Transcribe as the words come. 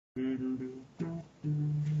Hey,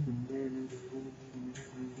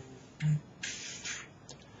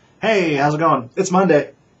 how's it going? It's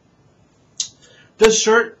Monday. This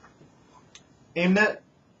shirt, aimed at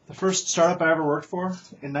the first startup I ever worked for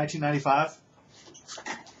in 1995.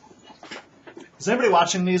 Is anybody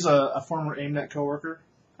watching these a former AimNet coworker?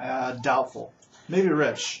 Doubtful. Maybe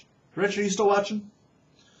Rich. Rich, are you still watching?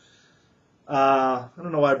 I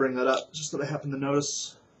don't know why I bring that up. It's just that I happened to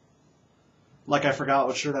notice, like I forgot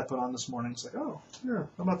what shirt I put on this morning. It's like, oh, yeah,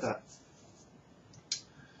 how about that?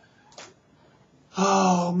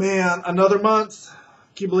 Oh, man, another month.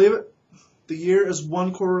 Can you believe it? The year is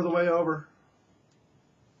 1/4 of the way over.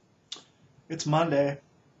 It's Monday,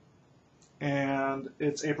 and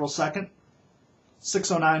it's April 2nd,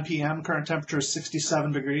 6:09 p.m. Current temperature is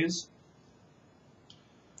 67 degrees.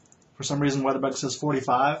 For some reason, WeatherBug says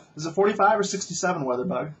 45. Is it 45 or 67,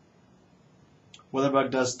 WeatherBug?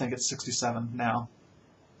 WeatherBug does think it's 67 now.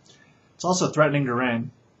 It's also threatening to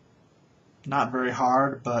rain. Not very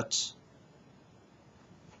hard, but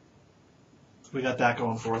we got that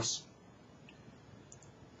going for us.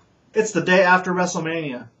 It's the day after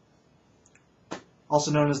WrestleMania,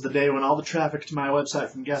 also known as the day when all the traffic to my website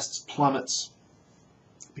from guests plummets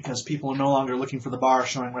because people are no longer looking for the bar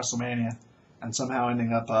showing WrestleMania and somehow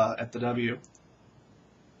ending up at the W.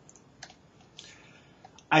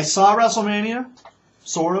 I saw WrestleMania,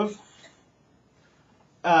 sort of.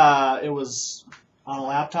 It was on a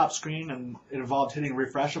laptop screen, and it involved hitting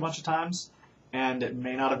refresh a bunch of times, and it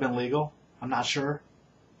may not have been legal. I'm not sure.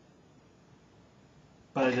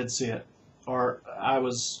 But I did see it. Or I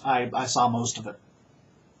saw most of it.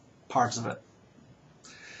 Parts of it.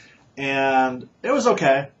 And it was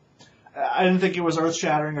okay. I didn't think it was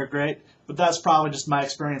earth-shattering or great, but that's probably just my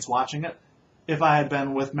experience watching it. If I had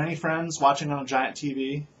been with many friends watching on a giant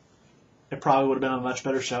TV, it probably would have been a much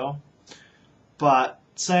better show. But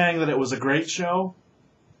saying that it was a great show,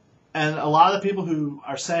 and a lot of the people who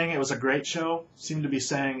are saying it was a great show seem to be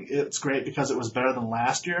saying it's great because it was better than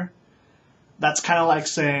last year. That's kind of like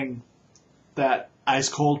saying that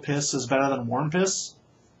ice-cold piss is better than warm piss,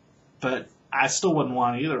 but I still wouldn't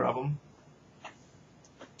want either of them.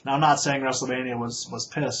 Now, I'm not saying WrestleMania was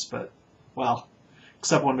piss, but, well,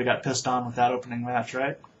 except when we got pissed on with that opening match,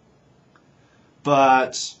 right?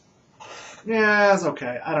 But, yeah, it's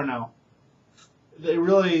okay. I don't know. They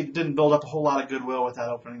really didn't build up a whole lot of goodwill with that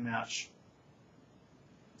opening match.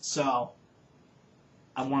 So,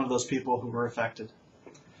 I'm one of those people who were affected.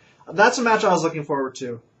 That's a match I was looking forward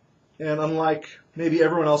to. And unlike maybe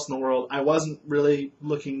everyone else in the world, I wasn't really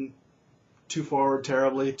looking too forward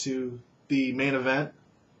terribly to the main event,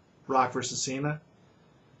 Rock versus Cena.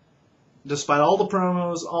 Despite all the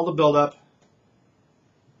promos, all the build-up,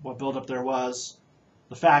 what build-up there was,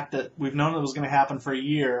 the fact that we've known it was going to happen for a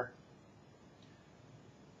year,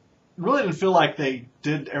 it really didn't feel like they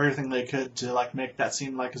did everything they could to make that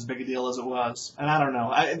seem like as big a deal as it was. And I don't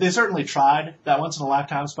know. They certainly tried. That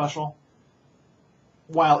once-in-a-lifetime special,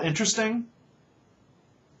 while interesting,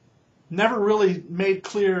 never really made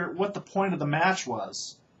clear what the point of the match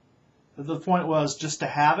was. The point was just to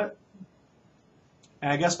have it.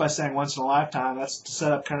 And I guess by saying once in a lifetime, that's to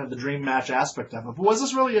set up kind of the dream match aspect of it. But was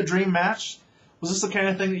this really a dream match? Was this the kind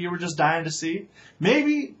of thing that you were just dying to see?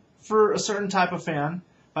 Maybe for a certain type of fan,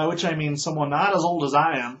 by which I mean someone not as old as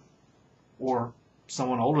I am, or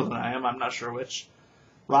someone older than I am, I'm not sure which.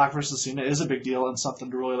 Rock versus Cena is a big deal and something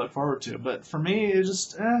to really look forward to. But for me, it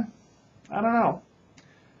just, I don't know.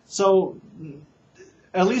 So,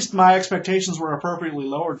 at least my expectations were appropriately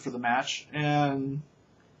lowered for the match, and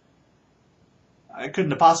I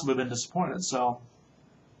couldn't have possibly been disappointed. So,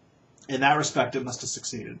 in that respect, it must have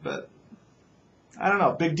succeeded. But, I don't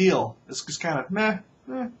know, big deal. It's just kind of meh.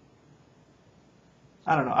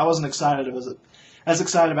 I don't know. I wasn't as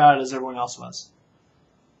excited about it as everyone else was.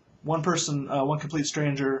 One person, one complete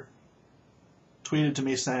stranger, tweeted to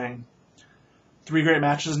me saying, 3 great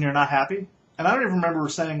matches and you're not happy? And I don't even remember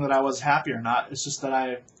saying that I was happy or not. It's just that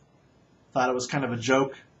I thought it was kind of a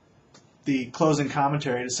joke, the closing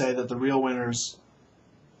commentary, to say that the real winners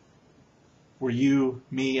were you,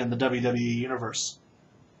 me, and the WWE Universe.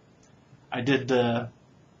 I did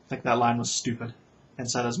think that line was stupid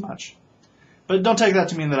and said as much. But don't take that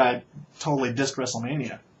to mean that I totally dissed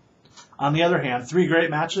WrestleMania. On the other hand, 3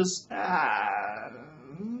 great matches?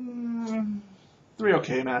 3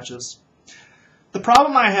 okay matches. The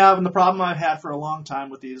problem I have, and the problem I've had for a long time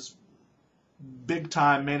with these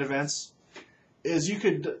big-time main events, is you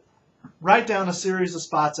could write down a series of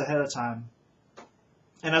spots ahead of time,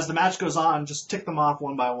 and as the match goes on, just tick them off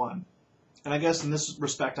one by one. And I guess in this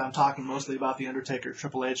respect, I'm talking mostly about the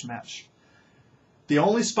Undertaker-Triple H match. The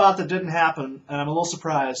only spot that didn't happen, and I'm a little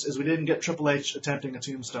surprised, is we didn't get Triple H attempting a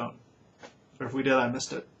tombstone. Or if we did, I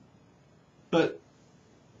missed it. But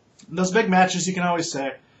in those big matches, you can always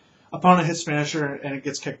say, opponent hits finisher and it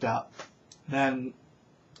gets kicked out. Then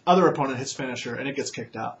other opponent hits finisher and it gets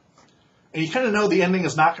kicked out. And you kind of know the ending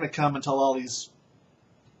is not going to come until all these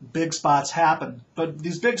big spots happen. But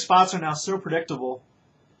these big spots are now so predictable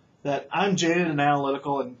that I'm jaded and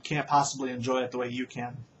analytical and can't possibly enjoy it the way you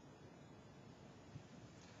can.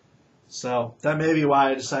 So that may be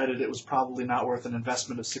why I decided it was probably not worth an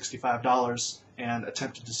investment of $65 and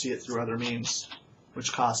attempted to see it through other means,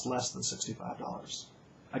 which cost less than $65.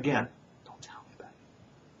 Again, don't tell me about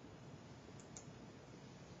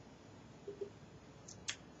it.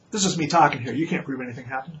 This is me talking here. You can't prove anything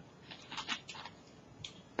happened.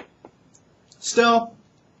 Still,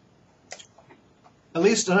 at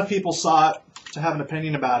least enough people saw it to have an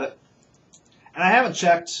opinion about it. And I haven't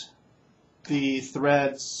checked the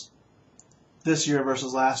threads this year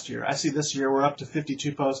versus last year. I see this year we're up to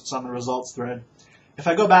 52 posts on the results thread. If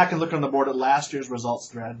I go back and look on the board at last year's results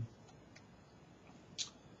thread,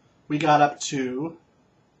 we got up to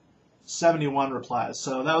 71 replies.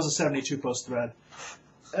 So that was a 72 post thread.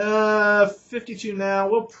 52 now.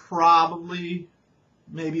 We'll probably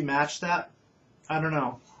maybe match that. I don't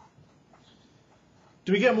know.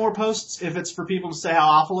 Do we get more posts if it's for people to say how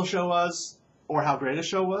awful a show was or how great a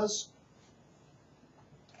show was?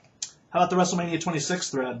 How about the WrestleMania 26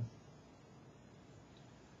 thread?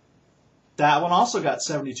 That one also got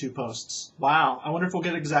 72 posts. Wow. I wonder if we'll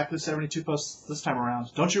get exactly 72 posts this time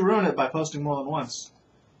around. Don't you ruin it by posting more than once.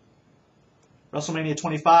 WrestleMania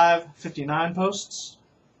 25, 59 posts.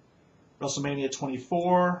 WrestleMania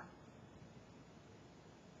 24,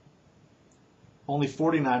 only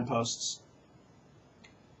 49 posts.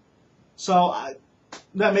 So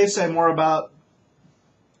that may say more about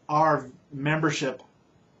our membership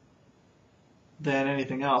than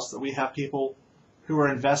anything else, that we have people who are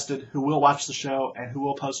invested, who will watch the show, and who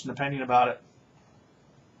will post an opinion about it.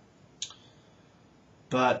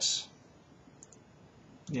 But,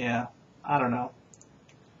 yeah, I don't know.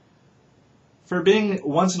 For being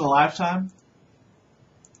once in a lifetime,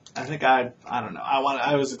 I think I don't know.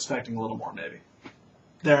 I was expecting a little more, maybe.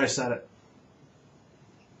 There, I said it.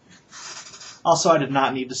 Also, I did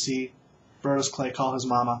not need to see Brodus Clay call his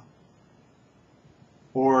mama.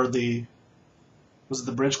 Or was it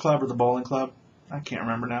the Bridge Club or the Bowling Club? I can't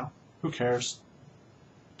remember now. Who cares?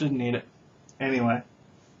 Didn't need it. Anyway.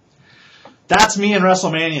 That's me in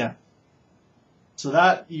WrestleMania. So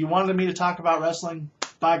that, you wanted me to talk about wrestling?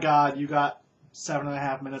 By God, you got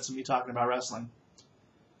 7.5 minutes of me talking about wrestling.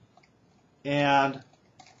 And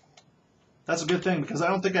that's a good thing, because I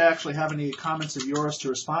don't think I actually have any comments of yours to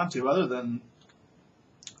respond to other than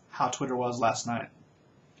how Twitter was last night.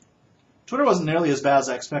 Twitter wasn't nearly as bad as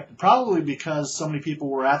I expected, probably because so many people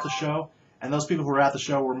were at the show, and those people who were at the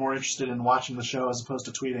show were more interested in watching the show as opposed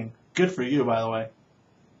to tweeting. Good for you, by the way.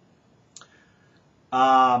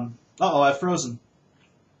 Uh-oh, I've frozen.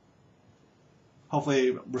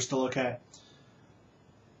 Hopefully we're still okay.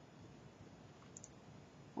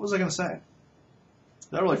 What was I going to say?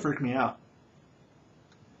 That really freaked me out.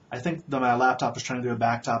 I think that my laptop was trying to do a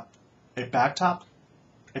backup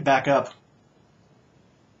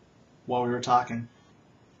while we were talking.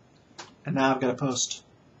 And now I've got to post.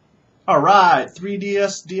 Alright,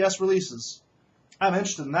 3DS DS releases. I'm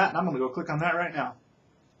interested in that, and I'm going to go click on that right now.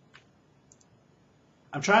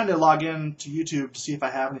 I'm trying to log in to YouTube to see if I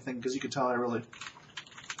have anything, because you can tell I really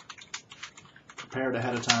prepared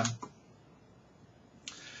ahead of time.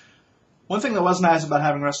 One thing that was nice about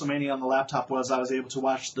having WrestleMania on the laptop was I was able to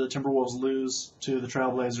watch the Timberwolves lose to the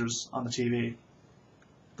Trailblazers on the TV.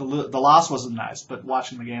 The loss wasn't nice, but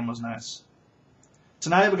watching the game was nice.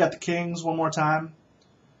 Tonight we got the Kings one more time,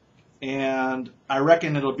 and I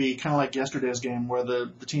reckon it'll be kind of like yesterday's game, where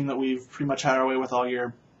the team that we've pretty much had our way with all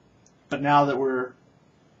year, but now that we're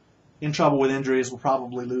in trouble with injuries, we'll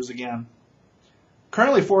probably lose again.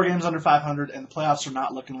 Currently 4 games under 500, and the playoffs are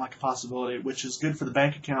not looking like a possibility, which is good for the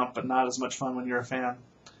bank account, but not as much fun when you're a fan.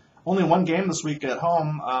 Only 1 game this week at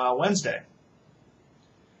home, Wednesday.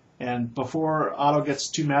 And before Otto gets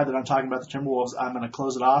too mad that I'm talking about the Timberwolves, I'm going to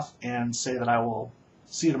close it off and say that I will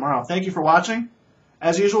see you tomorrow. Thank you for watching.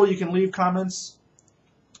 As usual, you can leave comments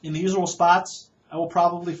in the usual spots. I will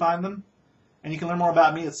probably find them. And you can learn more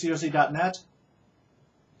about me at coc.net.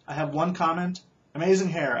 I have one comment. Amazing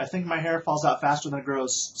hair. I think my hair falls out faster than it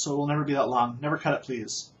grows, so it will never be that long. Never cut it,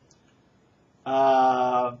 please.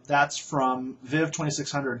 That's from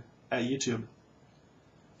Viv2600 at YouTube.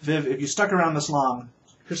 Viv, if you stuck around this long,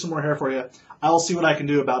 here's some more hair for you. I will see what I can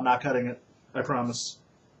do about not cutting it. I promise.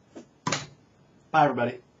 Bye,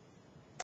 everybody.